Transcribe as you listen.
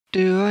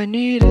Do I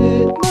need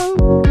it?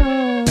 No.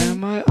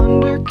 Am I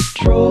under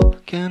control?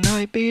 Can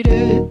I beat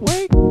it?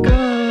 Wake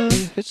up.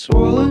 If it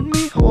swallowed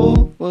me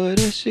whole, would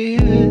I see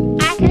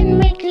it? I can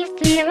make you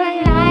feel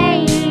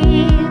alive.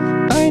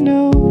 I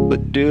know,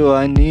 but do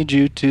I need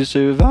you to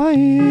survive?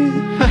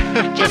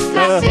 Just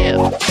a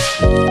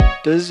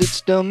sip, Does it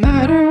still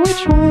matter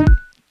which one?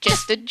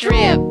 just a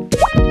drip.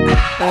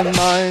 Am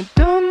I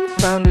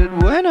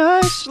dumbfounded when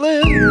I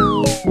slip?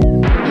 You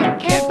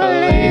can't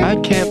believe, I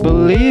can't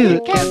believe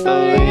it. can't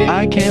believe,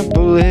 I can't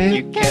believe.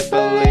 you can't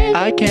believe.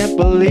 I can't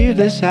believe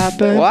this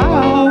happened.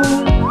 Wow.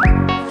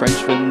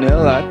 French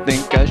vanilla, I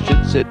think I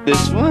should sit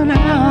this one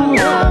out.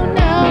 No,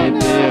 no,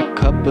 Maybe a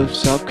cup of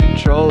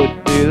self-control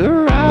would be the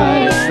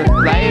right.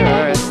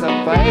 But it's the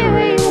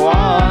flavor we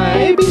want.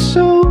 Maybe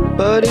so,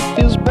 but it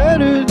feels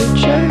better